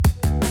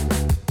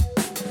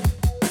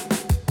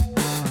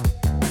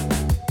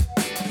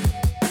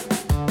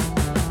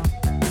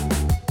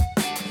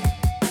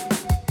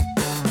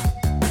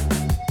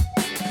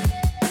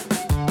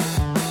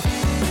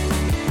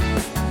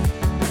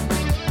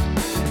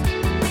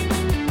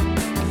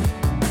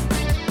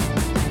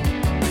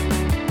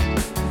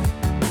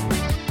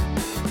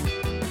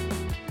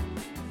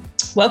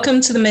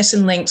Welcome to the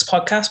Missing Links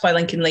podcast by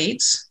Lincoln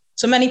Leeds.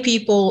 So many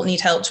people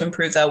need help to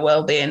improve their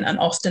well-being and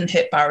often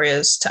hit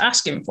barriers to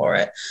asking for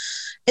it.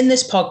 In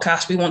this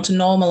podcast, we want to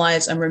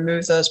normalize and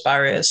remove those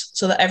barriers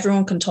so that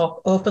everyone can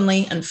talk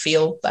openly and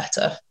feel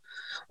better.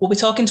 We'll be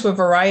talking to a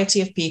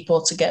variety of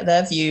people to get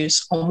their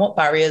views on what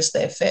barriers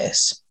they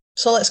face.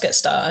 So let's get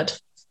started.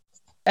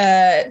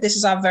 This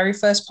is our very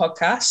first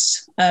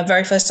podcast,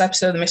 very first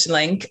episode of The Missing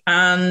Link,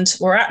 and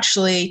we're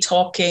actually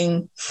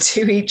talking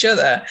to each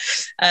other.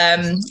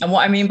 And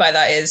what I mean by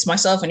that is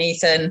myself and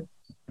Ethan,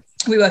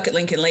 we work at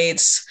Lincoln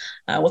Leeds.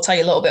 We'll tell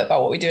you a little bit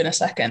about what we do in a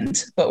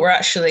second, but we're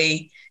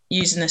actually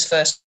using this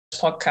first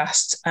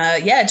podcast,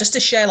 just to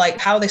share like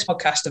how this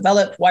podcast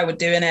developed, why we're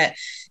doing it,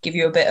 give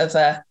you a bit of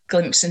a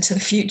glimpse into the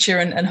future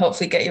and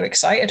hopefully get you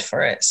excited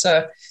for it.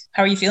 So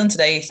how are you feeling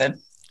today,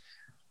 Ethan?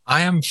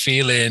 I am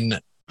feeling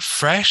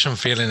fresh. I'm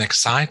feeling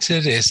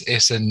excited.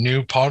 It's a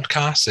new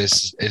podcast.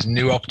 It's a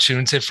new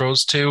opportunity for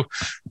us to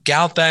get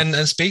out there and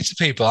speak to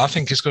people. I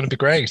think it's going to be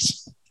great.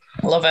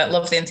 I love it.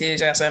 Love the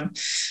enthusiasm.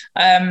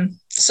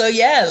 So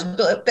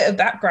a bit of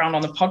background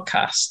on the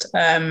podcast.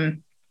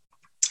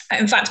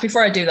 In fact,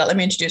 before I do that, let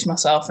me introduce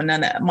myself and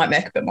then it might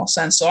make a bit more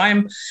sense. So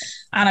I'm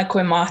Anna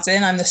Quinn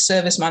Martin. I'm the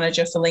service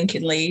manager for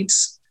Lincoln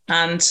Leeds,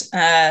 and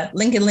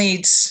Lincoln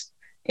Leeds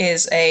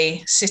is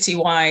a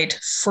citywide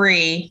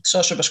free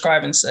social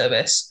prescribing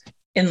service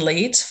in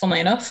Leeds, funnily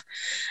enough.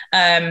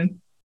 I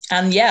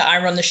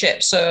run the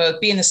ship. So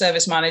being the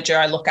service manager,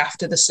 I look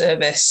after the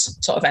service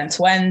sort of end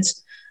to end.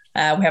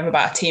 We have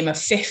about a team of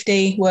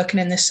 50 working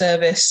in this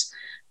service.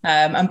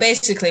 And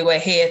basically we're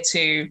here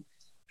to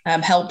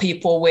help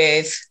people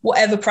with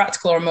whatever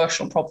practical or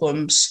emotional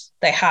problems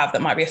they have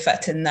that might be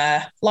affecting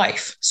their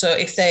life. So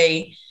if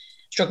they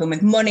struggling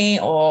with money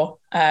or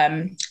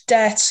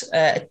debt,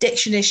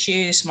 addiction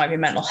issues, might be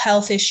mental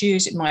health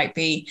issues. It might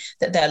be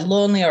that they're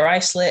lonely or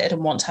isolated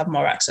and want to have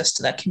more access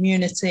to their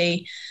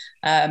community.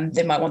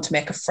 They might want to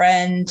make a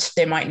friend.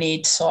 They might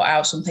need to sort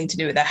out something to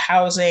do with their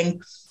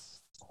housing.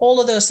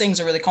 All of those things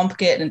are really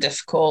complicated and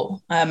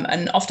difficult.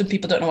 And often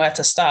people don't know where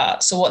to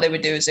start. So what they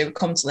would do is they would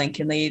come to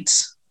Lincoln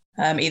Leeds,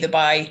 either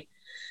by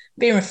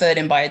being referred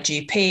in by a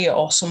GP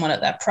or someone at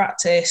their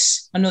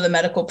practice, another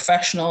medical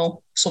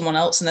professional, someone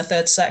else in the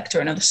third sector,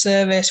 another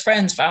service,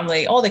 friends,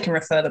 family, or they can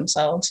refer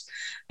themselves.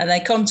 And they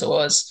come to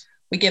us.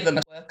 We give them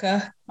a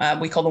worker.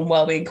 We call them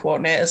wellbeing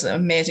coordinators. They're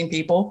amazing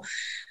people.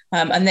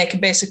 And they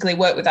can basically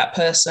work with that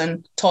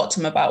person, talk to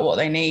them about what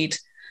they need.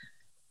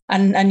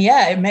 And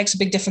it makes a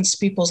big difference to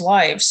people's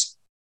lives.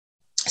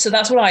 So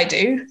that's what I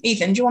do.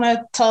 Ethan, do you want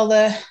to tell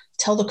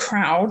the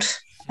crowd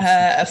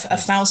of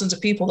thousands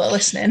of people that are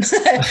listening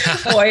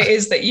what it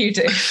is that you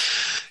do?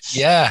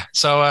 Yeah,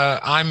 so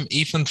I'm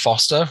Ethan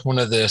Foster, one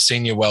of the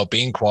senior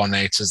wellbeing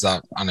coordinators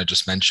that Anna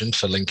just mentioned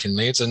for Lincoln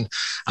Leeds, and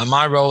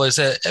my role is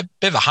a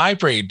bit of a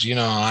hybrid. You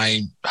know,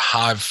 I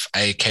have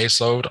a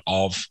caseload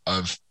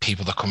of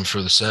people that come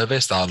through the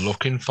service that are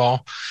looking for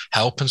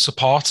help and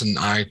support, and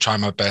I try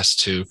my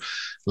best to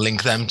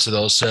link them to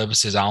those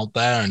services out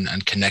there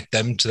and connect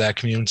them to their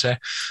community.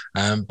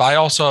 But I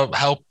also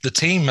help the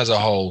team as a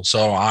whole.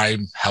 So I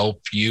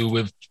help you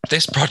with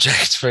this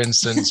project, for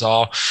instance,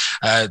 or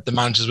the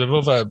managers with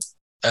other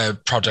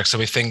projects that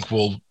we think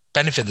will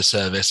benefit the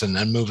service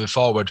and move it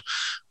forward.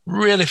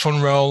 Really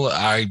fun role.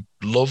 I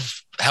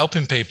love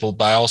helping people,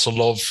 but I also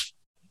love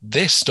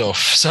this stuff.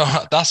 So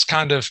that's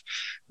kind of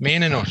me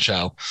in a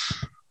nutshell.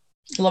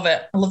 Love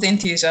it. I love the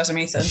enthusiasm,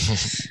 Ethan.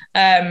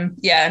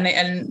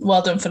 And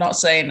well done for not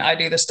saying I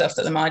do the stuff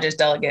that the managers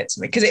delegate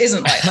to me, because it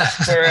isn't like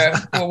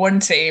that. We're one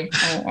team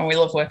and we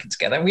love working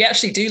together. We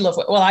actually do love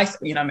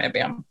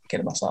maybe I'm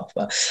kidding myself,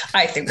 but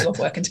I think we love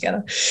working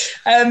together.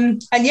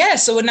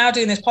 So we're now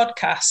doing this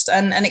podcast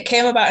and it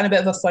came about in a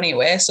bit of a funny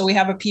way. So we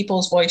have a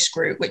People's Voice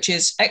group, which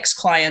is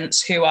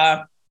ex-clients who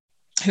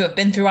have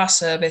been through our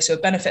service, who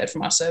have benefited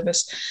from our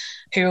service,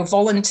 who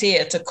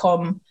volunteer to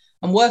come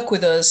and work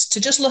with us to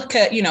just look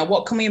at,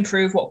 what can we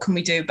improve? What can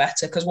we do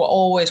better? Because we're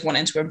always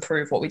wanting to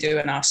improve what we do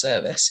in our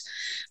service.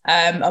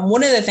 And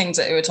one of the things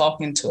that they were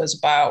talking to us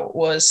about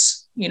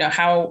was,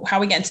 how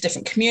we get into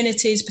different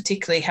communities,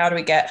 particularly how do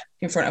we get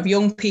in front of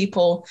young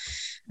people?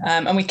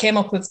 And we came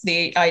up with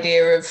the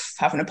idea of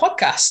having a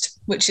podcast,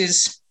 which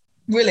is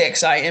really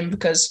exciting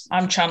because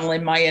I'm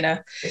channeling my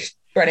inner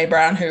Brené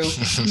Brown, who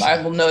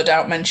I will no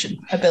doubt mention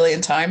a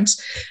billion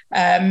times.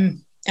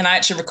 And I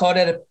actually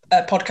recorded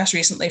a podcast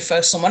recently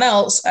for someone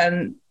else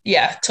and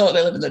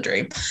totally living the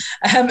dream.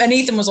 And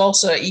Ethan was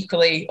also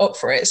equally up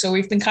for it. So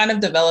we've been kind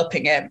of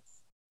developing it.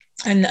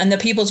 And the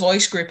People's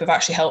Voice group have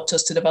actually helped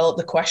us to develop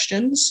the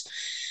questions.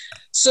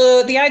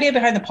 So the idea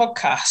behind the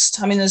podcast,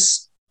 I mean,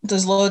 there's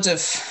loads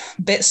of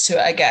bits to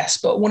it, I guess.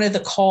 But one of the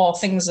core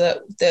things that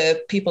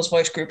the People's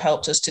Voice group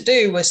helped us to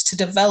do was to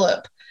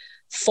develop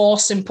 4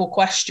 simple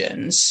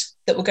questions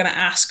that we're going to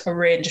ask a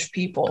range of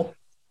people.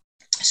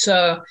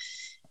 So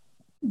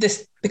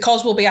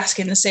because we'll be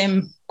asking the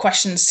same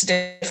questions to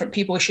different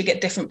people, we should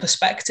get different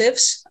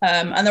perspectives.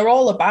 And they're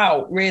all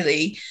about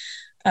really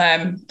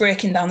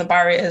breaking down the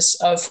barriers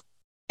of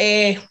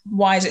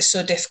why is it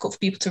so difficult for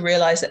people to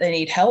realize that they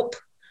need help?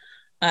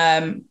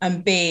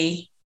 and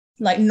B,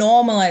 like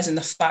normalizing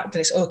the fact that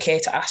it's okay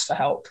to ask for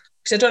help.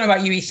 Because I don't know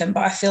about you, Ethan,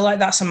 but I feel like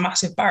that's a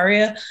massive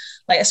barrier.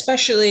 Like,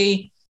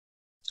 especially,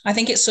 I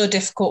think it's so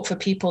difficult for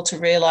people to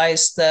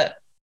realize that,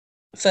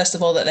 first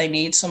of all, that they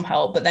need some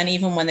help, but then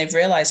even when they've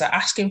realized that,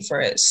 asking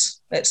for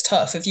it's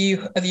tough. Have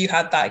you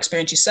had that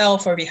experience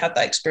yourself, or have you had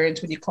that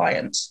experience with your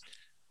clients?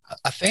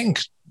 I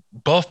think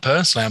both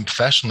personally and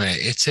professionally,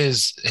 it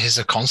is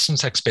a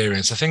constant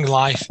experience. I think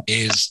life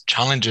is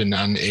challenging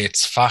and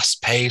it's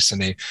fast paced,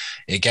 and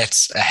it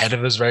gets ahead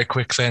of us very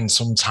quickly. And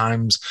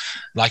sometimes,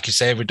 like you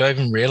say, we don't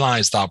even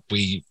realize that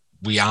we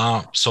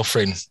are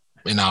suffering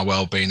in our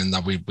well-being, and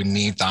that we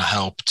need that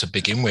help to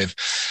begin with.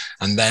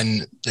 And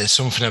then there's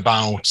something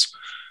about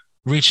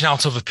reaching out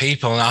to other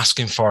people and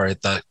asking for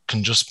it that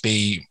can just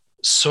be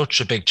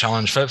such a big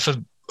challenge for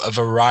a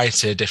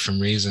variety of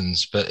different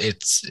reasons. But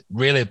it's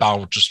really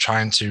about just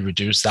trying to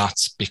reduce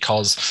that,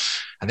 because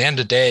at the end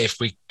of the day, if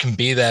we can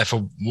be there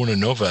for one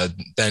another,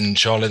 then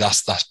surely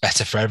that's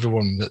better for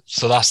everyone.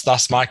 So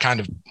that's my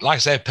kind of, like I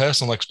say,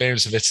 personal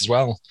experience of it as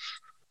well.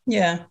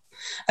 Yeah.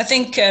 I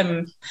think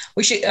I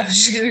was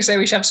just going to say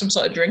we should have some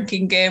sort of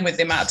drinking game with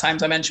the amount of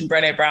times I mentioned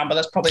Brené Brown, but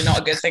that's probably not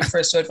a good thing for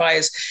us to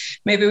advise.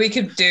 Maybe we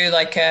could do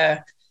like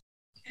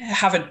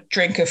have a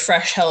drink of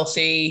fresh,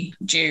 healthy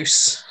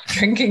juice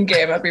drinking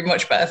game. That'd be a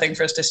much better thing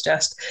for us to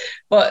suggest.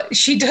 But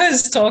she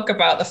does talk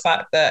about the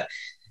fact that,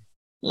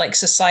 like,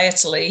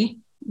 societally,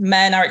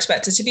 men are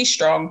expected to be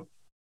strong.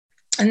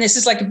 And this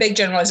is like a big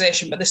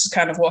generalization, but this is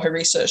kind of what her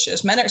research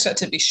is. Men are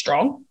expected to be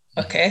strong.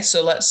 Okay,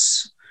 so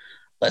let's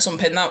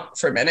unpin that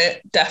for a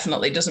minute.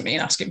 Definitely doesn't mean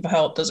asking for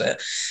help, does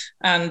it?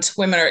 And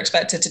women are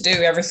expected to do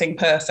everything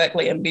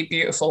perfectly and be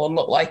beautiful and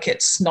look like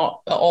it's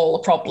not at all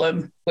a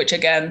problem, which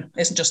again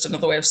isn't just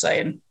another way of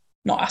saying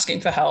not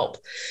asking for help.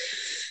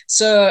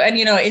 So, and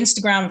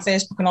Instagram,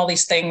 Facebook, and all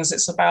these things,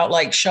 it's about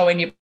like showing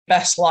your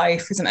best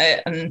life, isn't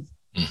it? And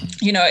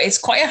it's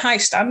quite a high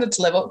standard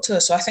to live up to.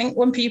 So I think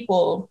when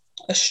people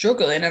are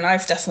struggling, and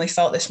I've definitely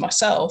felt this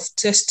myself,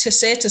 to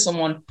say to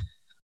someone,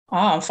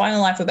 I'm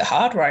finding life a bit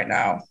hard right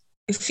now,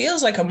 it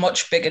feels like a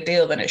much bigger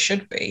deal than it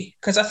should be.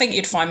 Because I think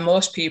you'd find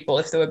most people,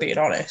 if they were being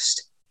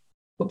honest,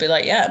 would be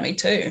like, yeah, me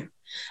too.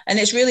 And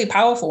it's really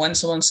powerful when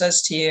someone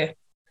says to you,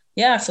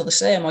 yeah, I feel the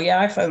same, or yeah,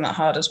 I found that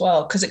hard as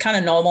well, because it kind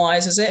of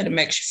normalizes it and it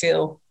makes you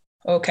feel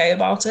okay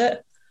about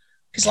it.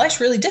 Because life's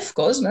really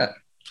difficult, isn't it?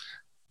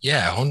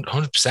 Yeah,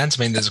 100%.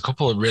 I mean, there's a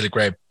couple of really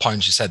great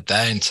points you said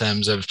there in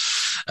terms of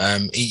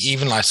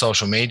even like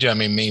social media. I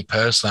mean, me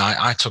personally,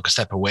 I took a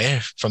step away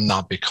from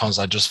that because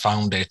I just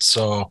found it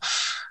so,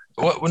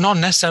 well, not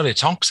necessarily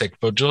toxic,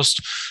 but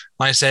just,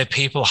 like I say,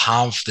 people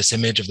have this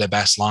image of their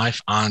best life,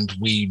 and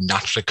we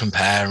naturally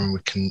compare, and we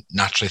can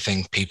naturally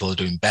think people are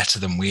doing better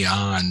than we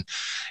are. And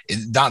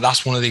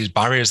that's one of these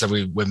barriers that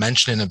we're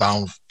mentioning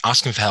about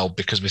asking for help,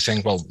 because we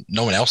think, well,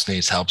 no one else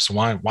needs help, so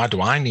why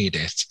do I need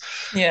it?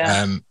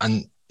 Yeah.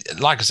 And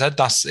like I said,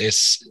 I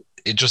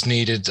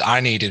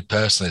needed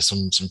personally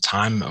some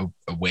time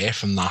away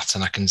from that,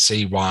 and I can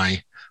see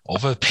why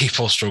other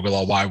people struggle,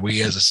 or why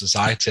we as a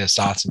society are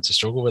starting to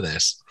struggle with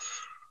this.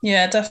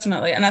 Yeah,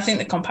 definitely. And I think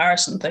the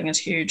comparison thing is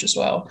huge as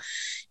well.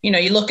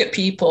 You look at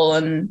people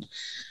and,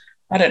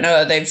 I don't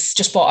know, they've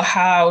just bought a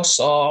house,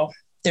 or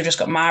they've just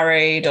got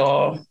married,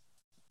 or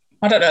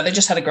I don't know, they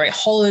just had a great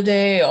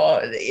holiday,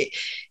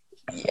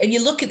 and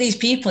you look at these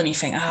people and you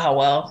think,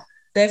 well,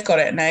 they've got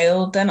it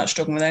nailed. They're not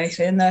struggling with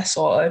anything. They're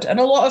sorted. And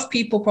a lot of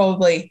people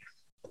probably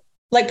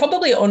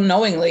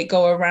unknowingly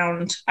go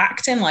around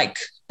acting like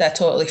they're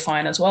totally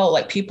fine as well.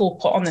 Like, people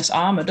put on this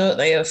armor, don't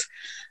they, of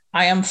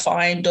I am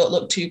fine, don't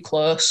look too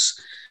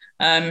close.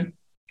 When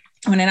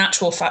in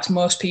actual fact,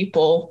 most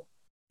people,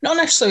 not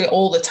necessarily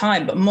all the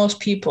time, but most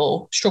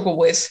people struggle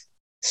with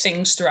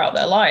things throughout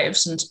their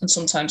lives. And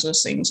sometimes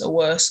those things are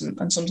worse,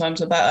 and sometimes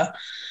they're better.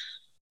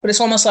 But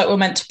it's almost like we're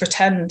meant to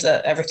pretend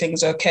that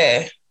everything's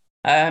okay.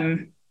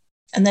 And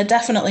they're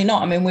definitely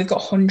not. I mean, we've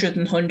got hundreds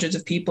and hundreds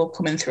of people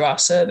coming through our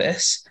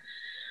service.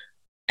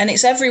 And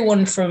it's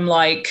everyone from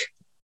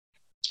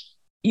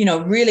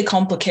really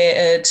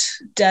complicated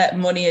debt,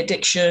 money,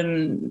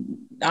 addiction,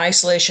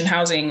 isolation,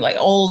 housing, like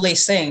all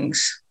these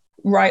things,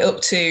 right up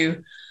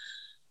to,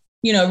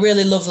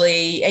 really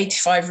lovely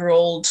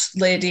 85-year-old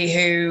lady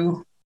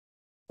who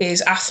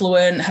is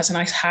affluent, has a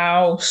nice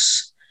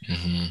house,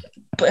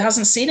 but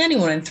hasn't seen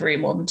anyone in 3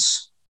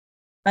 months.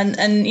 And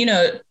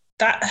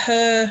that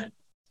her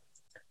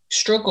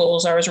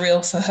struggles are as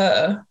real for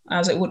her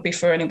as it would be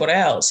for anybody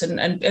else.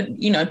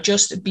 And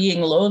just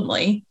being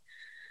lonely,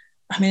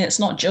 I mean, it's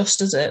not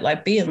just, is it?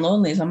 Like, being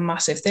lonely is a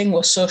massive thing.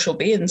 We're social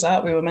beings,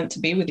 aren't we? We're meant to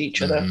be with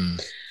each other.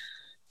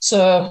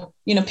 So,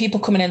 people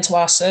coming into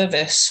our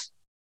service,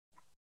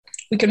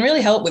 we can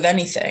really help with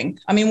anything.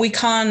 I mean, we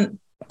can't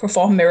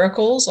perform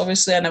miracles.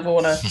 Obviously, I never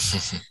want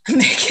to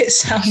make it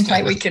sound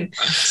like we can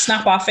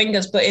snap our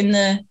fingers, but in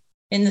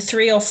the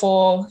 3 or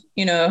 4,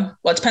 well,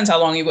 it depends how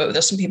long you work with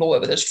us. Some people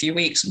work with us a few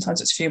weeks, sometimes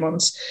it's a few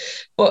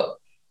months, but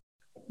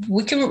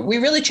we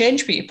really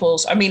change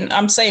people's. I mean,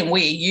 I'm saying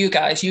you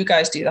guys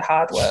do the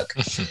hard work.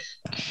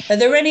 Are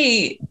there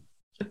any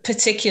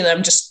particular,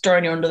 I'm just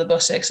throwing you under the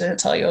bus here because I didn't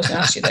tell you I was going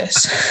to ask you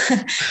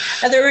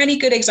this. Are there any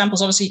good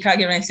examples? Obviously, you can't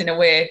give anything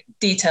away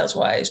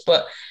details-wise,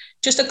 but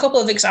just a couple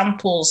of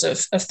examples of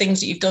things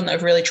that you've done that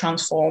have really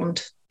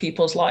transformed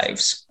people's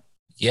lives.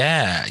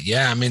 Yeah.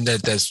 I mean,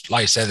 there's,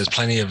 like I said, there's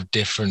plenty of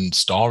different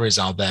stories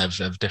out there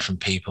of different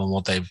people and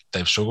what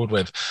they've struggled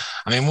with.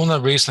 I mean, one that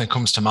recently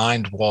comes to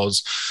mind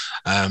was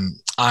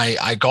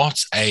I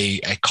got a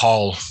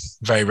call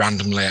very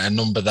randomly, a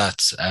number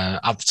that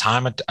at the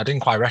time I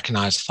didn't quite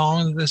recognize. I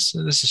thought, oh, this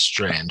is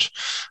strange.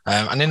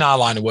 And in our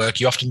line of work,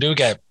 you often do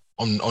get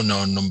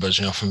unknown numbers,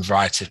 from a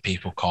variety of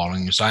people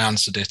calling. So I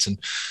answered it, and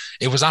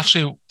it was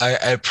actually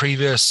a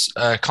previous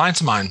client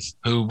of mine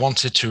who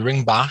wanted to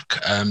ring back.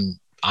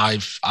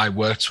 I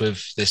worked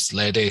with this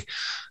lady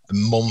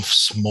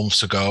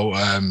months ago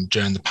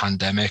during the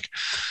pandemic,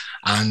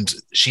 and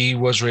she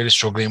was really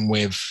struggling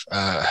with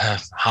her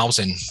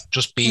housing,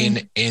 just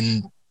being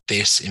in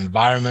this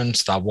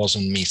environment that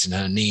wasn't meeting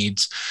her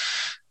needs.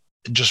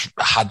 Just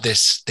had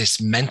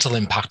this mental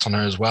impact on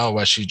her as well,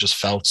 where she just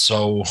felt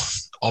so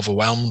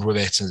overwhelmed with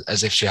it,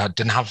 as if she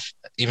didn't have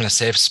even a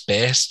safe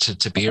space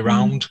to be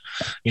around.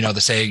 They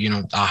say,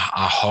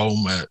 our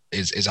home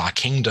is our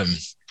kingdom.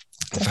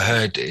 For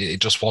her, it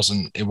just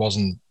wasn't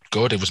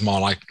good. It was more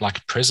like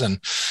a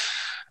prison.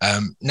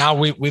 Now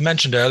we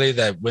mentioned earlier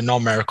that we're not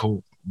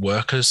miracle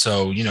workers,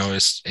 so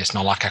it's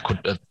not like I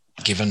could have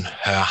given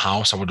her a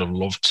house. I would have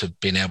loved to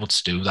been able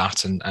to do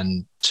that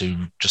and to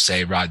just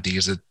say, right,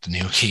 these are the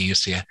new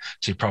keys to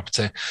your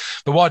property.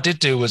 But what I did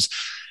do was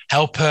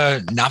help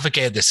her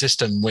navigate the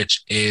system,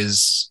 which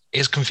is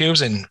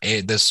confusing.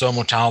 There's so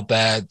much out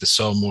there. There's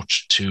so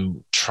much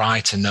to try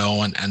to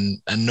know,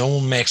 and no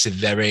one makes it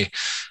very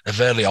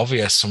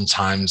obvious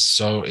sometimes.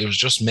 So it was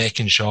just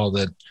making sure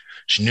that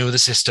she knew the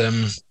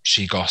system.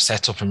 She got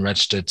set up and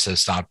registered to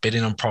start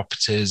bidding on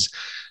properties,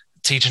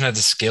 teaching her the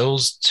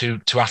skills to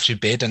actually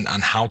bid and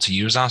how to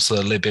use that. So a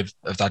little bit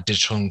of that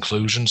digital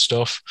inclusion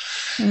stuff.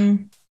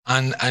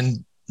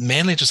 And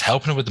mainly just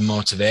helping her with the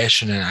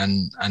motivation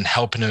and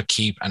helping her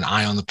keep an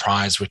eye on the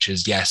prize, which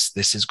is, yes,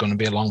 this is going to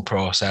be a long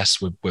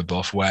process. We're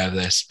both aware of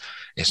this.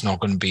 It's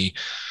not going to be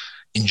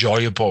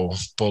enjoyable,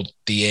 but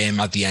the aim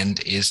at the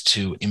end is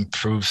to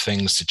improve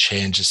things, to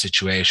change the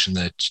situation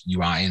that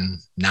you are in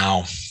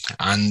now.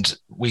 And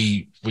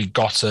we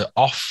got her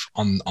off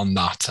on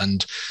that,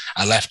 and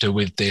I left her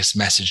with this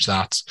message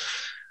that,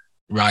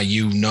 right,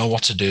 you know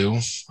what to do.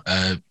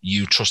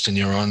 You trust in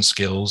your own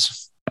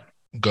skills.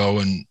 Go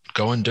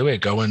and do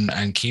it. Go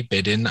and keep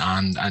bidding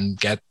and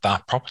get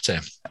that property.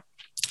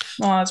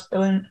 Oh, that's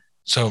brilliant.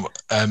 So,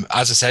 as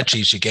I said,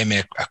 she gave me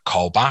a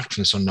call back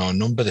from this unknown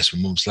number. This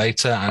was months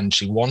later, and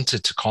she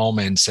wanted to call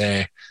me and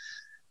say,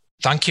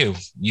 "Thank you.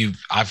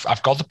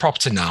 I've got the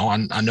property now,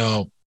 and I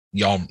know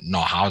you're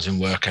not housing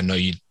work. I know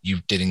you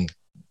didn't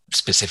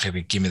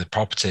specifically give me the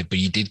property, but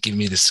you did give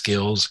me the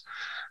skills,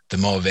 the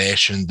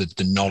motivation,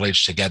 the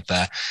knowledge to get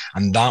there,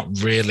 and that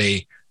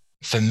really,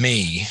 for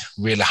me,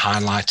 really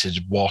highlighted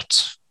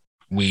what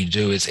we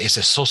do. It's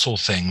a subtle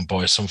thing, but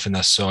it's something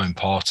that's so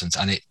important,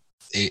 and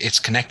it's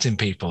connecting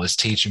people, it's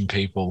teaching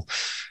people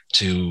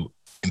to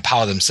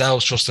empower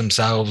themselves, trust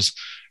themselves,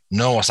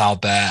 know what's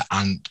out there,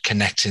 and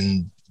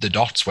connecting the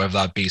dots, whether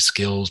that be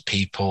skills,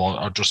 people,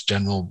 or just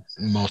general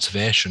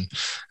motivation.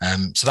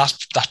 So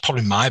that's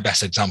probably my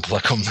best example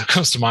that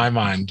comes to my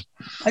mind.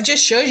 It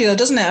just shows you, though,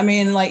 doesn't it? I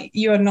mean, like,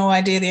 you had no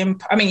idea the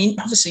impact. I mean, you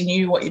obviously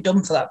knew what you'd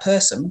done for that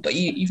person, but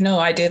you've no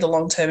idea the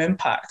long-term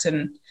impact.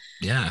 And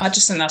yeah, I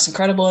just think that's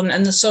incredible. And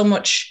there's so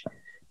much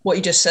what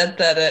you just said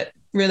there that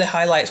really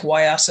highlights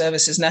why our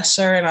service is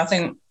necessary. And I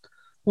think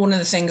one of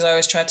the things I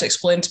always try to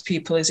explain to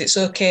people is it's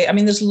okay. I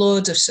mean, there's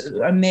loads of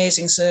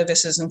amazing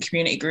services and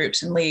community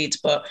groups in Leeds,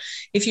 but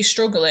if you're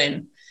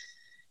struggling,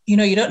 you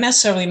don't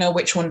necessarily know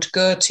which one to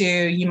go to.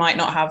 You might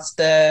not have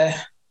the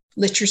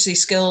literacy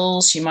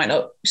skills. You might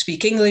not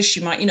speak English.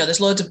 You might, there's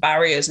loads of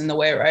barriers in the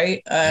way,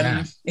 right?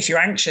 If you're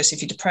anxious,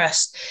 if you're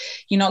depressed,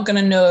 you're not going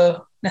to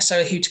know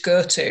necessarily who to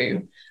go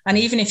to. And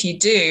even if you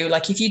do,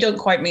 like, if you don't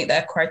quite meet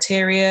their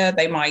criteria,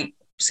 they might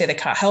say they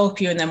can't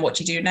help you, and then what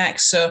do you do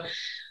next? So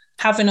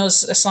having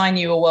us assign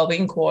you a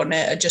wellbeing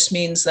coordinator just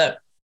means that,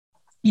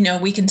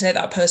 we can take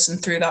that person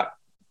through that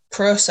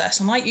process.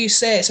 And like you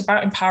say, it's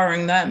about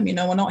empowering them.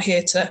 We're not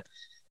here to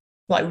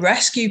like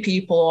rescue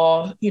people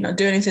or,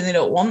 do anything they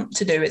don't want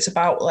to do. It's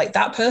about, like,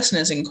 that person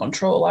is in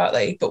control, aren't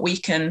they? But we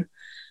can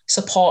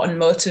support and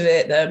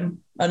motivate them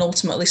and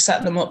ultimately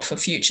set them up for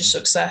future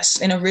success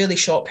in a really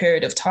short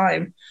period of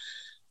time.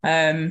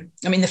 I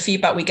mean, the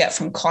feedback we get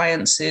from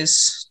clients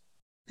is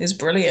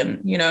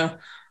brilliant.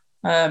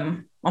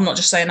 I'm not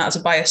just saying that as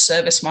a biased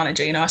service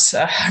manager.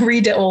 I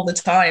read it all the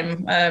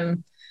time,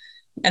 and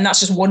that's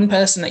just one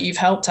person that you've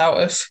helped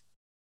out of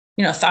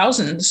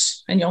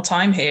thousands in your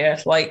time here.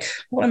 Like,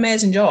 what an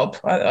amazing job.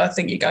 I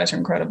think you guys are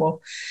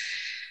incredible.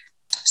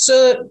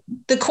 So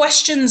the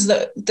questions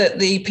that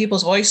the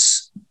People's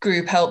Voice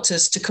group helped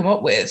us to come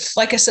up with,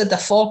 like I said, they're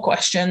 4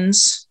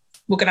 questions.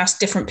 We're going to ask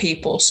different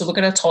people. So we're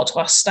going to talk to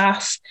our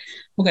staff.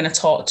 We're going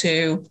to talk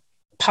to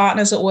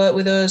partners that work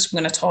with us. We're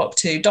going to talk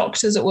to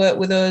doctors that work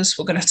with us.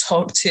 We're going to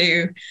talk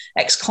to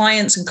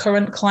ex-clients and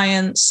current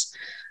clients.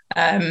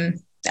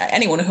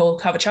 Anyone who will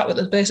have a chat with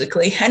us,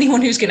 basically,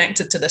 anyone who's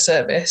connected to the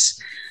service.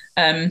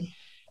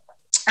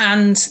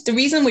 And the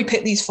reason we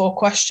picked these 4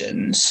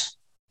 questions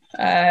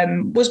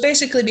was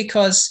basically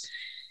because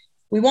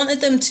we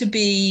wanted them to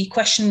be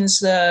questions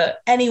that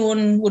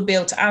anyone would be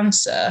able to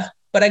answer,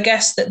 but I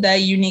guess that their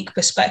unique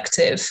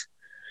perspective,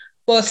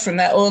 both from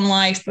their own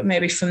life, but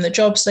maybe from the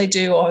jobs they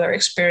do or their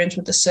experience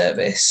with the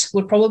service,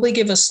 would probably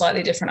give us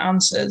slightly different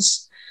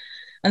answers.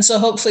 And so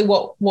hopefully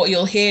what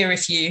you'll hear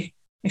if you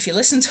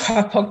listen to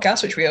our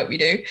podcast, which we hope you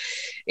do,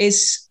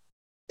 is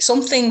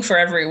something for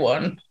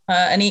everyone.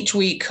 And each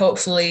week,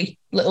 hopefully,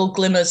 little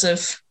glimmers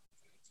of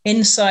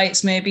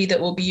insights maybe that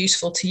will be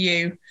useful to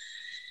you.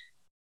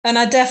 And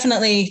I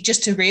definitely,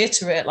 just to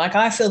reiterate, like,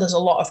 I feel there's a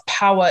lot of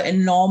power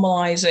in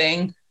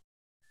normalizing,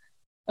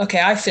 okay,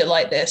 I feel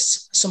like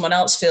this, someone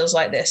else feels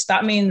like this.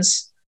 That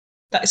means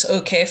that it's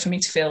okay for me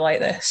to feel like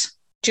this.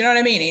 Do you know what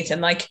I mean,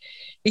 Ethan? Like,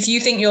 if you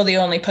think you're the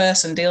only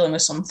person dealing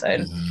with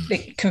something,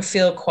 it can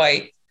feel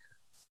quite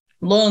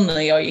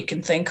lonely, or you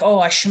can think, oh,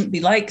 I shouldn't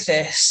be like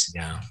this.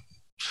 Yeah.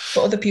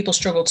 But other people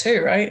struggle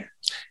too, right?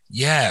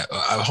 Yeah,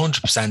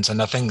 100%.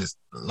 And I think,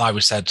 like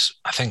we said,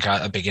 I think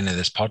at the beginning of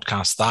this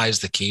podcast, that is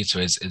the key to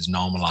it, is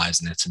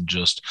normalizing it and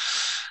just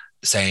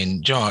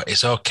saying, you know,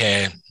 it's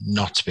okay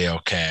not to be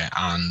okay.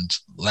 And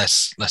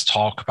let's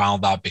talk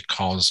about that,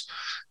 because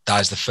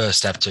that is the first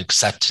step to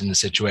accepting the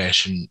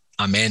situation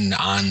I'm in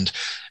and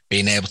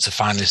being able to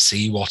finally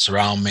see what's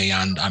around me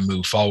and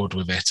move forward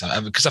with it.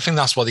 Because I think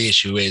that's what the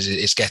issue is.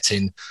 It's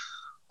getting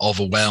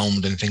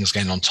overwhelmed and things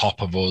getting on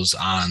top of us,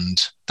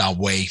 and that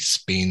weight's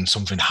being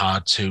something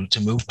hard to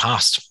move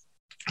past.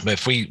 But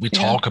if we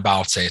talk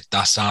about it,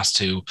 that starts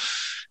to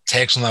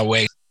take some of that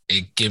weight.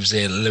 It gives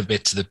it a little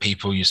bit to the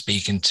people you're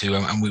speaking to,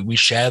 and we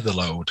share the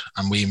load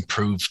and we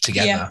improve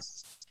together. Yeah.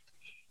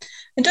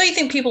 And don't you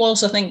think people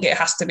also think it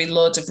has to be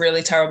loads of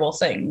really terrible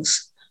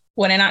things,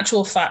 when in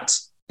actual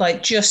fact,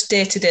 like, just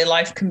day-to-day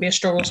life can be a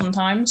struggle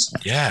sometimes?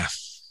 Yeah.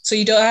 So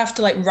you don't have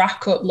to like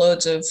rack up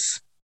loads of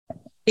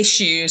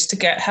issues to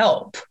get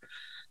help.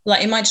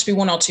 Like, it might just be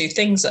 1 or 2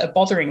 things that are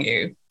bothering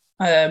you,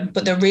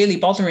 but they're really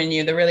bothering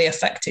you, they're really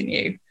affecting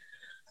you.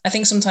 I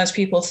think sometimes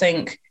people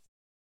think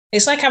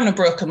it's like having a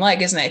broken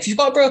leg, isn't it? If you've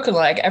got a broken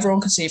leg,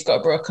 everyone can see you've got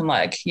a broken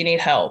leg, you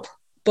need help.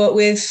 But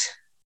with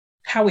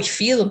how we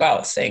feel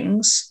about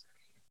things,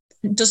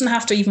 it doesn't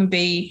have to even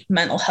be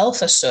mental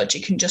health as such.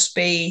 It can just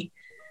be,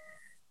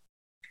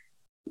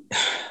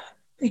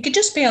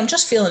 I'm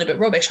just feeling a bit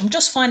rubbish, I'm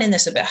just finding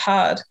this a bit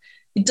hard.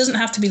 It doesn't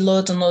have to be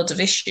loads and loads of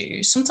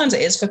issues. Sometimes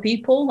it is for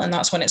people, and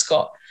that's when it's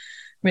got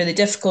really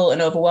difficult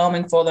and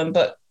overwhelming for them.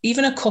 But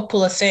even a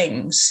couple of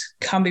things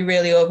can be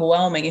really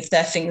overwhelming if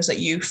they're things that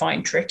you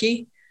find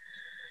tricky.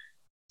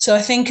 So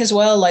I think as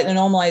well, like, the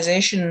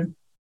normalizing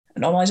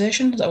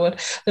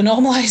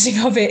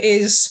of it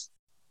is,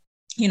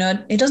 you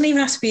know, it doesn't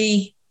even have to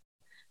be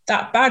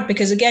that bad,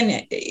 because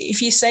again,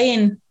 if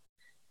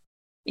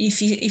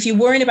you're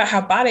worrying about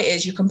how bad it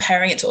is, you're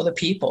comparing it to other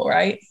people,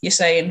 right? You're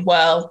saying,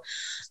 well,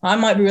 I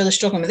might be really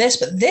struggling with this,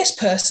 but this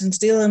person's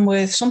dealing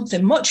with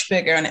something much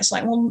bigger. And it's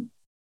like, well,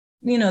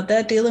 you know,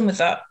 they're dealing with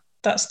that.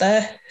 That's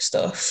their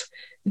stuff.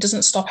 It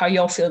doesn't stop how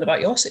you're feeling about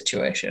your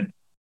situation.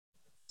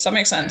 Does that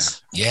make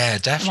sense? Yeah,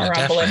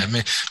 definitely. I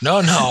mean, no,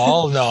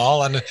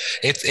 and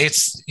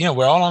it's you know,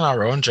 we're all on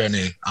our own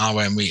journey, aren't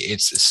we? And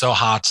it's so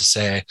hard to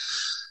say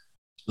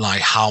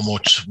like how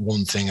much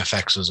one thing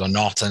affects us or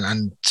not.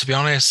 And to be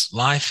honest,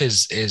 life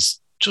is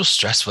just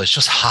stressful. It's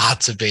just hard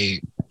to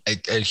be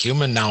a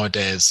human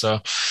nowadays. So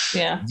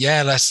yeah,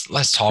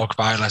 let's talk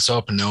about it. Let's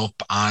open up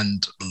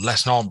and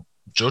let's not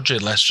judge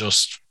it. Let's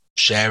just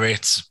share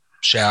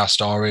our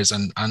stories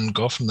and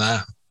go from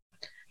there.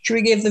 Should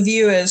we give the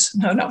viewers,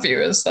 no, not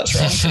viewers, that's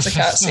wrong because I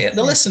can't see it,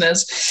 the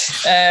listeners,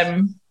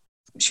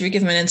 should we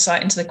give them an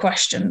insight into the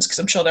questions? Because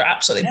I'm sure they're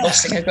absolutely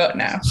busting a gut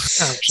now.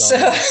 So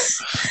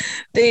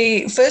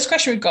the first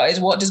question we've got is,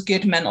 what does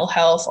good mental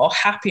health or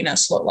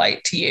happiness look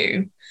like to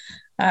you?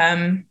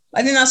 I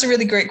think that's a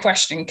really great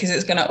question, because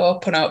it's going to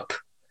open up,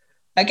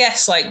 I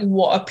guess, like,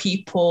 what are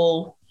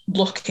people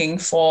looking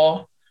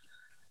for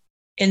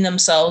in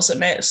themselves that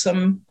makes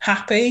them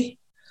happy?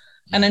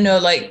 And I know,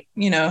 like,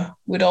 you know,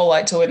 we'd all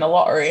like to win the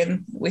lottery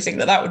and we think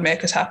that would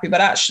make us happy,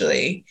 but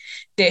actually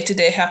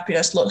day-to-day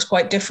happiness looks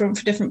quite different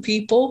for different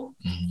people.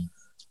 Mm-hmm.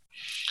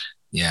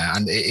 Yeah,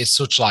 and it's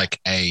such like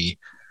a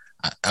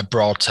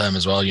broad term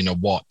as well, you know,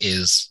 what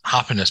is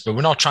happiness? But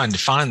we're not trying to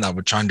define that.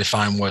 We're trying to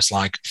define what it's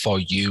like for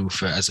you,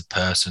 as a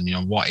person, you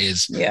know, what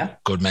is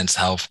good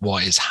mental health?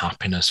 What is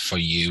happiness for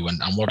you? And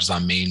what does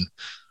that mean?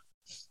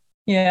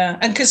 Yeah.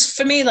 And because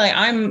for me, like,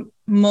 I'm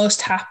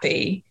most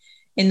happy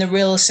in the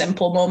real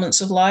simple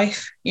moments of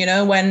life, you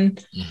know, when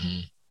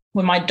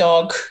my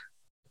dog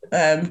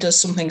does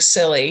something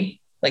silly,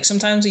 like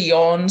sometimes he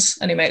yawns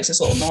and he makes this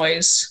little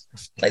noise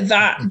like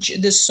that.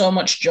 There's so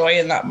much joy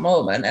in that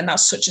moment. And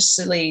that's such a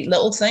silly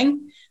little thing.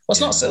 Well, it's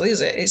not silly,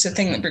 is it? It's a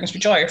thing that brings me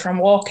joy. If I'm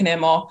walking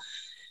him or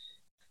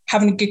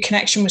having a good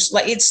connection with,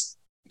 like, it's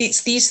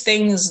these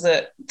things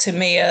that to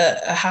me are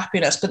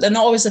happiness, but they're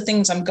not always the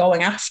things I'm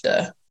going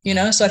after, you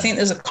know? So I think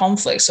there's a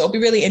conflict. So it'll be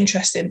really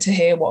interesting to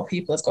hear what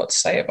people have got to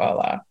say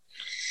about that.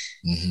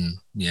 Mm-hmm.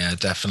 Yeah,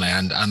 definitely.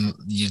 And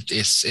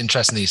it's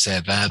interesting that you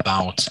said there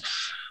about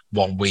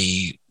what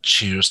we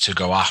choose to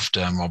go after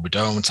and what we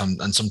don't.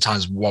 And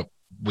sometimes what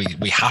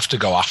we have to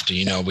go after,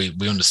 you know,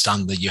 we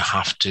understand that you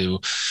have to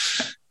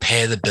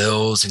pay the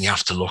bills and you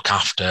have to look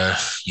after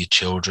your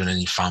children and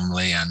your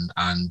family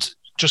and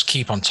just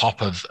keep on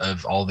top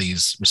of all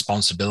these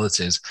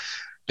responsibilities.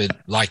 But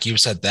like you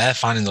said there,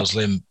 finding those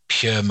little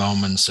pure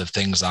moments of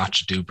things that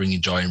actually do bring you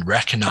joy and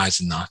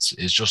recognizing that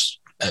is just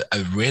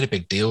a really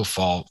big deal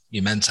for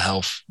your mental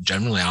health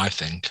generally, I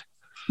think.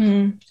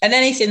 And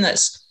anything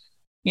that's,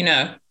 you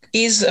know,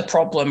 is a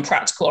problem,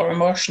 practical or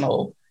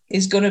emotional,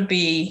 is going to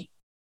be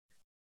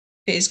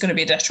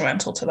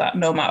detrimental to that,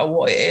 no matter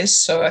what it is.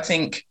 So I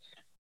think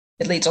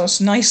it leads us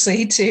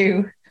nicely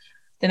to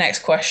the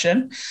next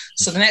question.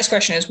 So the next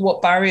question is,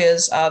 what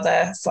barriers are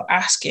there for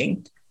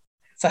asking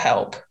for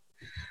help?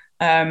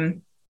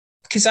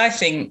 Because I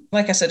think,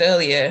 like I said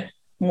earlier,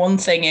 one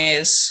thing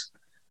is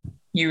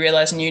you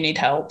realizing you need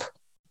help,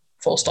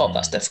 full stop,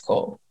 that's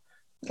difficult.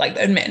 Like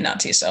admitting that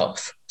to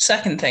yourself.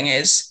 Second thing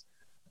is,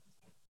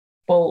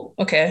 well,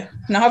 okay,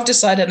 now I've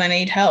decided I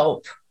need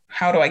help.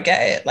 How do I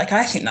get it? Like,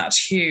 I think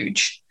that's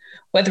huge,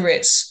 whether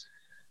it's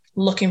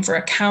looking for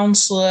a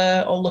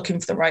counselor or looking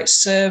for the right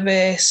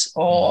service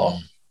or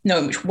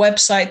knowing which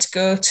website to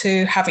go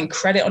to, having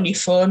credit on your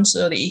phone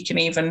so that you can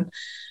even,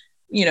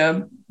 you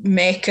know,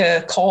 make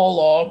a call,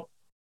 or,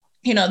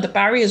 you know, the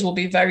barriers will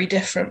be very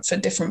different for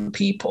different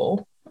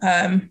people.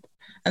 And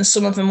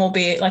some of them will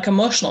be like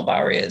emotional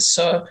barriers.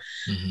 So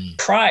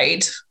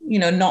pride, you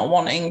know, not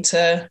wanting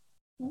to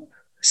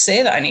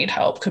say that I need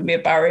help can be a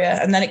barrier.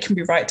 And then it can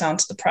be right down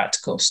to the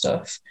practical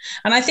stuff.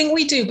 And I think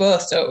we do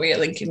both, don't we, at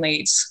Lincoln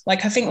Leeds?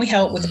 Like, I think we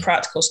help with the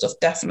practical stuff,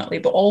 definitely.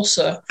 But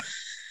also,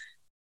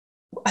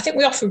 I think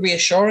we offer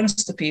reassurance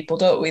to people,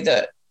 don't we,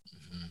 that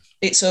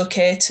it's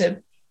okay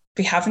to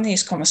be having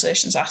these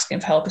conversations,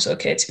 asking for help. It's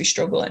okay to be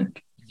struggling.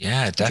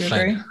 Yeah,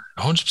 definitely.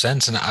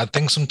 100%. And I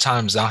think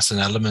sometimes that's an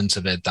element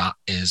of it that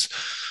is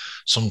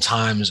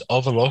sometimes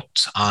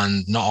overlooked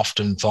and not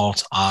often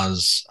thought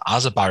as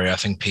a barrier. I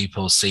think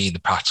people see the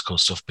practical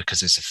stuff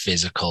because it's a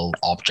physical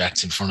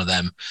object in front of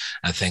them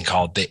and think,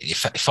 oh,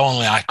 if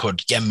only I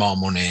could get more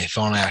money, if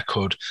only I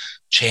could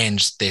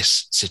change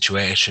this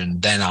situation,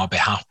 then I'll be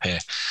happy.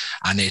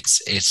 And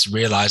it's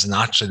realizing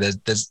actually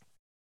there's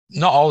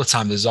not all the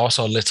time, there's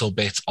also a little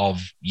bit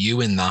of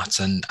you in that.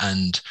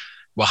 And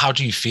well, how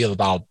do you feel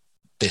about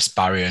this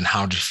barrier, and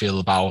how do you feel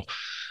about,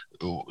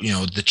 you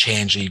know, the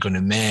change that you're going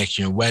to make?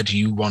 You know, where do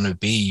you want to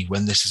be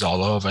when this is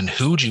all over, and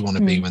who do you want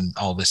to be when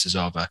all this is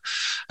over?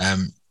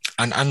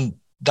 And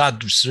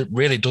that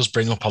really does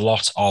bring up a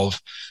lot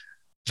of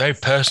very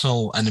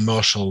personal and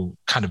emotional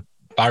kind of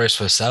barriers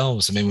for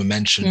ourselves. I mean, we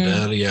mentioned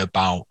earlier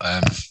about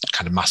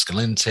kind of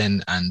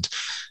masculinity and,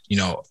 you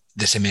know,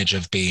 this image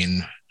of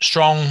being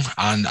strong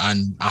and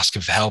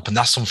asking for help. And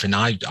that's something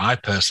I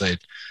personally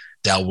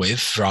dealt with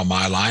throughout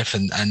my life,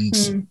 and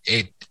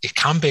it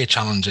can be a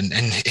challenge, and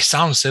it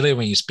sounds silly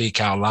when you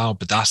speak out loud,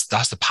 but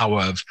that's the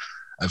power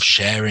of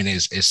sharing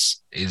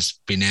is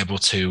being able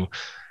to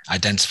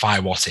identify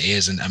what it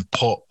is and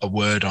put a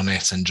word on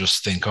it and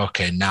just think,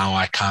 okay, now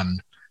I can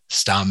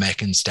start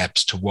making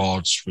steps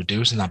towards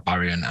reducing that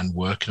barrier and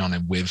working on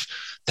it with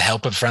the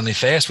help of a friendly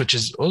face, which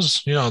is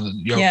us, you know,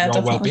 your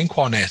wellbeing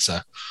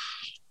coordinator.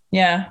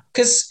 Yeah,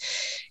 because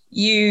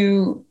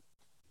you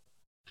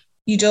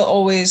don't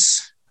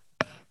always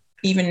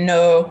even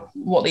know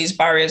what these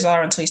barriers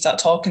are until you start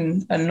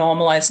talking and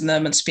normalizing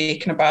them and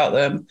speaking about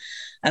them,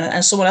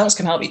 and someone else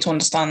can help you to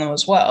understand them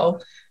as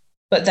well.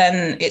 But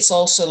then it's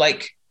also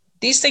like,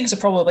 these things are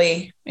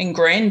probably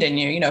ingrained in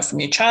you, you know, from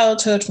your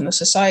childhood, from the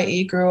society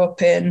you grew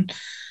up in.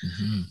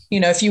 You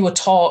know, if you were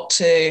taught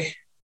to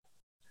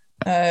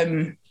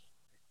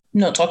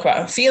not talk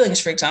about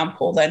feelings, for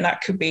example, then that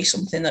could be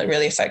something that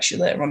really affects you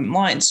later on in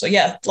line. So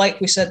yeah,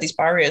 like we said, these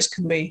barriers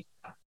can be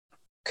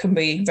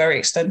very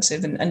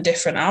extensive and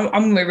different.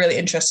 I'm really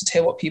interested to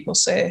hear what people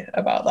say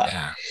about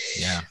that.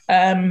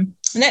 Yeah.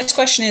 Next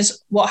question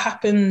is, what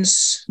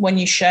happens when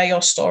you share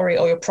your story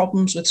or your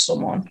problems with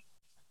someone?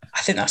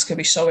 I think that's going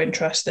to be so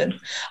interesting.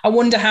 I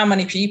wonder how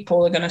many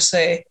people are going to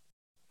say,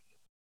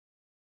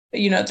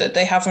 you know, that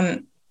they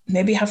haven't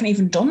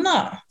even done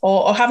that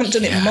or haven't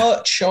done it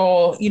much,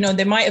 or, you know,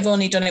 they might have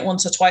only done it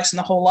once or twice in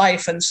their whole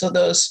life. And so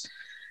those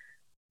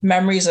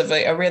memories of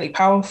it are really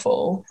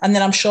powerful. And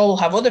then I'm sure we'll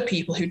have other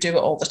people who do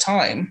it all the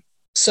time.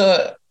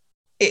 So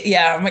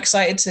I'm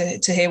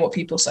excited to hear what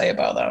people say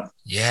about that.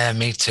 Yeah,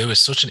 me too. It's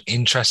such an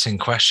interesting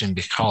question,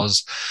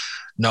 because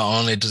not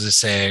only does it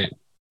say,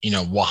 you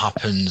know, what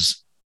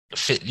happens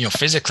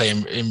physically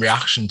in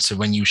reaction to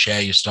when you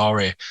share your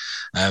story,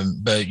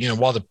 but, you know,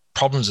 what are the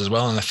problems as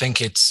well. And I think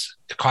it's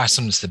quite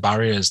similar to the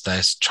barriers.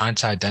 There's trying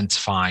to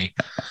identify,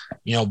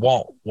 you know,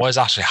 what is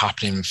actually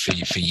happening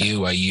for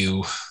you. Are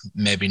you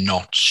maybe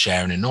not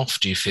sharing enough?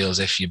 Do you feel as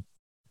if you're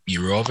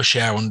you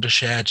overshare,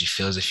 undershare? Do you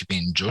feel as if you're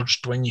being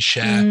judged when you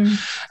share?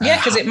 Yeah,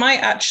 because it might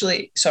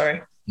actually,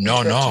 sorry.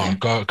 No,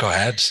 go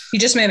ahead. You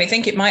just made me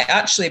think it might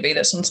actually be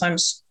that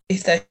sometimes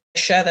if they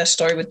share their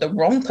story with the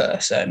wrong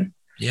person,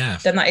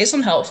 then that is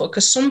unhelpful.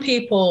 Because some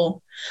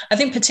people, I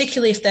think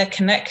particularly if they're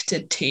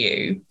connected to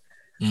you,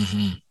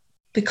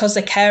 because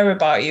they care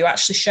about you,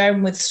 actually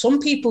sharing with some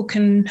people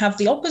can have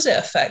the opposite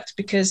effect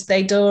because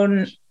they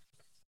don't,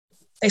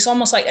 it's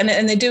almost like,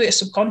 and they do it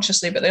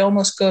subconsciously, but they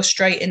almost go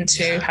straight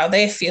into how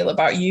they feel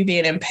about you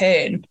being in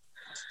pain.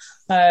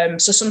 So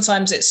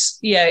sometimes it's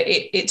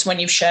when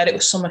you've shared it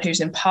with someone who's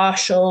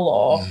impartial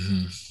or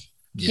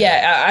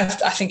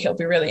I think it'll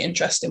be really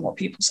interesting what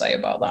people say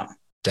about that.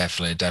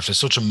 Definitely.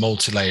 Such a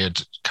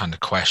multi-layered kind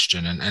of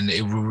question. And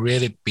it will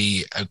really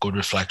be a good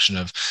reflection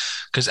of,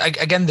 because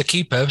again, the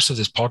key purpose of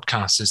this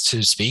podcast is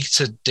to speak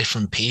to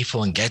different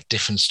people and get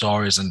different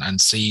stories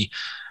and see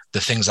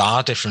the things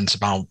are different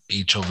about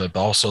each other, but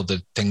also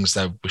the things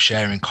that we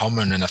share in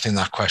common. And I think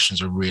that question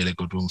is a really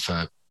good one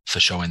for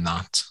showing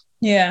that.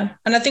 Yeah.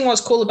 And I think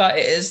what's cool about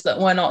it is that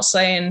we're not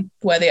saying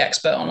we're the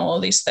expert on all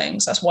of these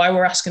things. That's why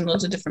we're asking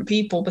loads of different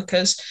people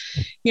because,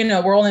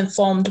 we're all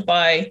informed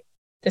by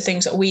the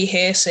things that we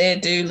hear, say,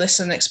 do,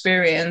 listen,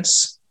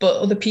 experience, but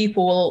other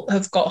people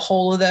have got a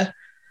whole other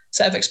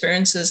set of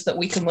experiences that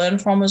we can learn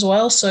from as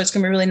well. So it's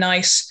going to be really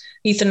nice.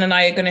 Ethan and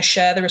I are going to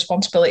share the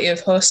responsibility of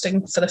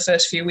hosting for the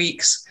first few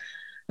weeks.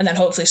 And then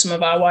hopefully some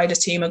of our wider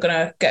team are going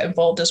to get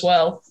involved as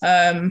well.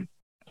 I'm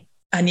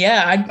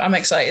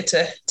excited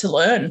to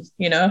learn,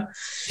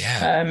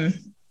 Yeah.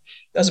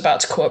 I was about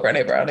to quote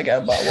Brené Brown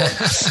again, but I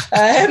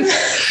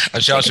won't. I'm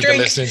sure she'll be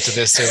listening to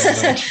this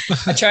soon.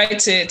 I tried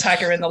to tag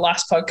her in the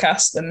last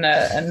podcast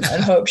and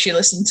hope she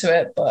listened to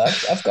it, but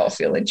I've got a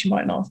feeling she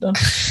might not have done.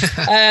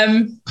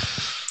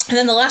 And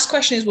then the last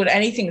question is, would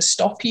anything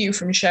stop you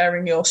from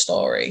sharing your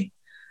story?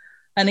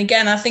 And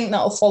again, I think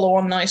that'll follow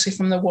on nicely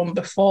from the one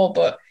before,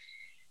 but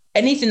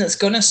anything that's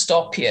going to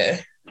stop you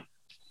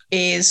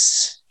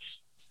is,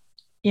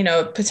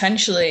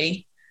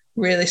 potentially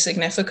really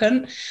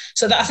significant.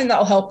 So that I think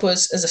that'll help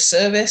us as a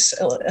service.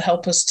 It'll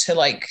help us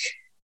to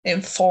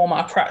inform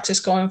our practice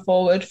going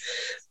forward,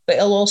 but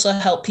it'll also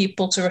help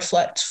people to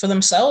reflect for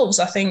themselves.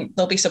 I think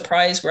they'll be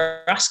surprised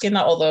we're asking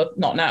that, although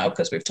not now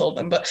because we've told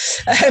them, but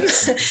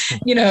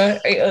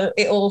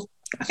it'll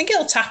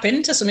tap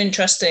into some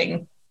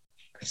interesting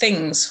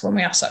things when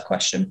we ask that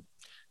question.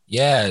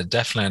 Yeah,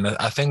 definitely. And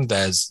I think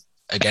there's,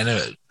 again,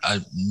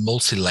 a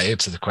multi-layer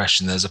to the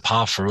question. There's a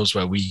part for us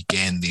where we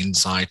gain the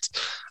insight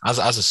as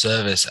a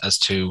service as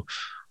to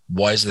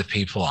what is the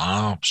people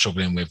are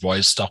struggling with, what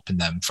is stopping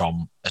them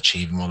from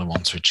achieving what they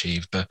want to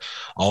achieve. But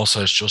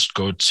also it's just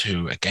good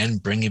to, again,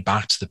 bring it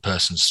back to the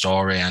person's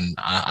story. And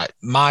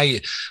my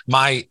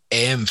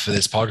aim for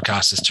this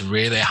podcast is to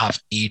really have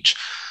each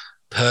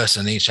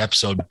person, each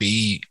episode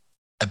be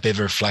a bit of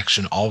a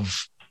reflection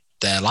of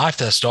their life,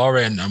 their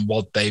story, and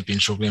what they've been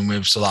struggling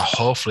with, so that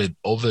hopefully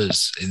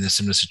others in a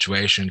similar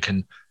situation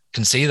can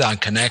see that and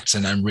connect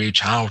and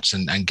reach out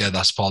and get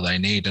that support they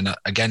need. And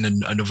again,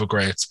 another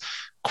great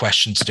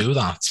question to do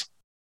that.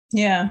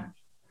 Yeah.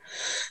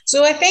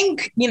 So I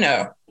think,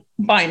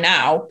 by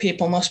now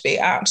people must be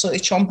absolutely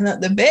chomping at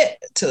the bit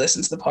to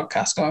listen to the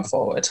podcast going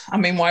forward. I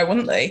mean, why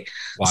wouldn't they?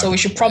 We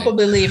should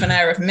probably leave an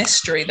air of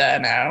mystery there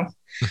now.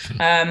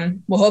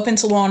 We're hoping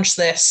to launch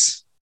this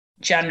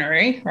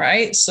January,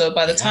 right? So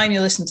by the time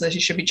you listen to this,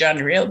 it should be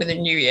January. It'll be the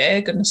new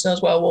year. Goodness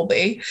knows where we'll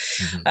be.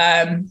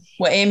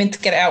 We're aiming to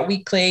get it out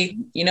weekly.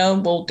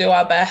 We'll do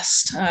our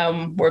best.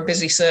 We're a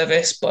busy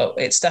service, but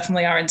it's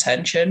definitely our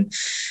intention.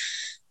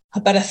 I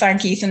better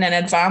thank Ethan in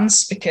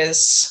advance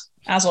because,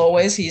 as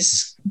always,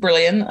 he's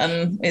brilliant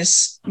and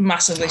is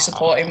massively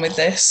supporting with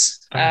this.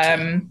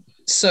 And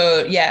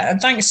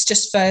thanks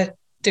just for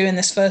doing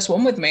this first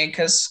one with me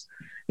because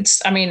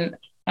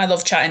I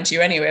love chatting to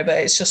you anyway, but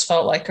it's just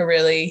felt like a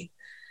really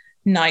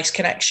nice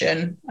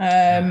connection.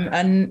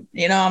 And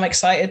I'm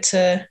excited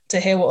to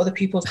hear what other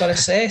people have got to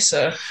say.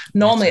 So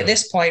normally at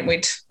this point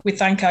we'd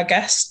thank our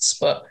guests,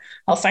 but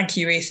I'll thank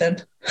you,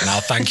 Ethan. And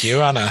I'll thank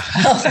you, Anna.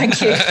 Oh,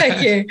 thank you.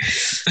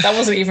 That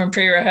wasn't even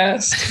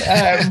pre-rehearsed.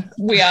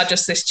 We are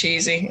just this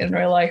cheesy in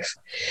real life.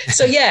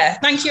 So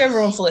thank you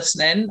everyone for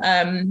listening.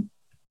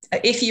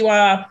 If you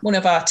are one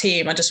of our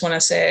team, I just want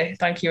to say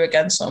thank you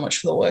again so much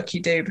for the work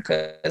you do,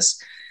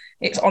 because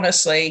it's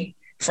honestly,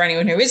 for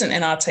anyone who isn't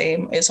in our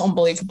team, it's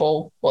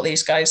unbelievable what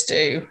these guys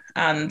do.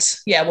 And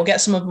we'll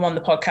get some of them on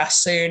the podcast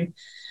soon.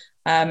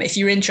 If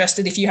you're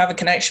interested, if you have a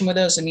connection with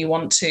us and you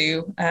want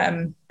to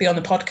be on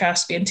the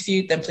podcast, be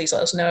interviewed, then please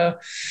let us know.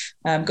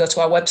 Go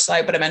to our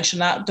website, but I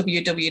mentioned that,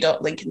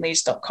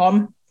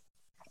 www.lincolnleeds.com.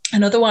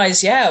 And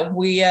otherwise, I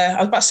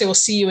was about to say we'll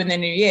see you in the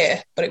new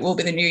year, but it will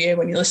be the new year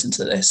when you listen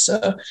to this.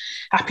 So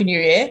happy new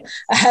year.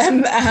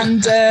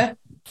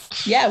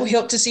 We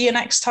hope to see you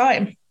next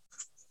time.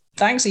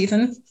 Thanks,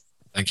 Ethan.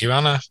 Thank you,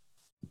 Anna.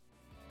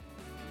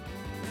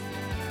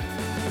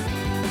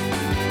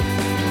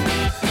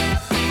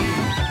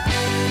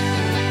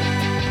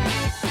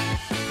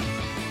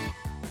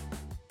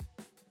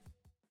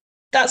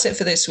 That's that's it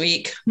for this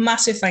week.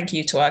 Massive thank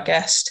you to our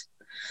guest.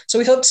 So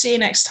we hope to see you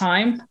next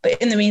time.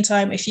 But in the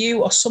meantime, if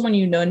you or someone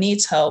you know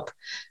needs help,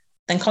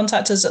 then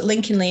contact us at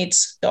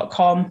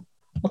lincolnleads.com.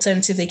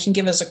 Alternatively, you can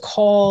give us a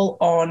call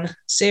on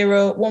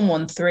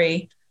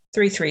 0113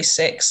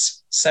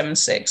 336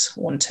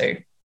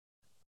 7612.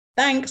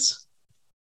 Thanks.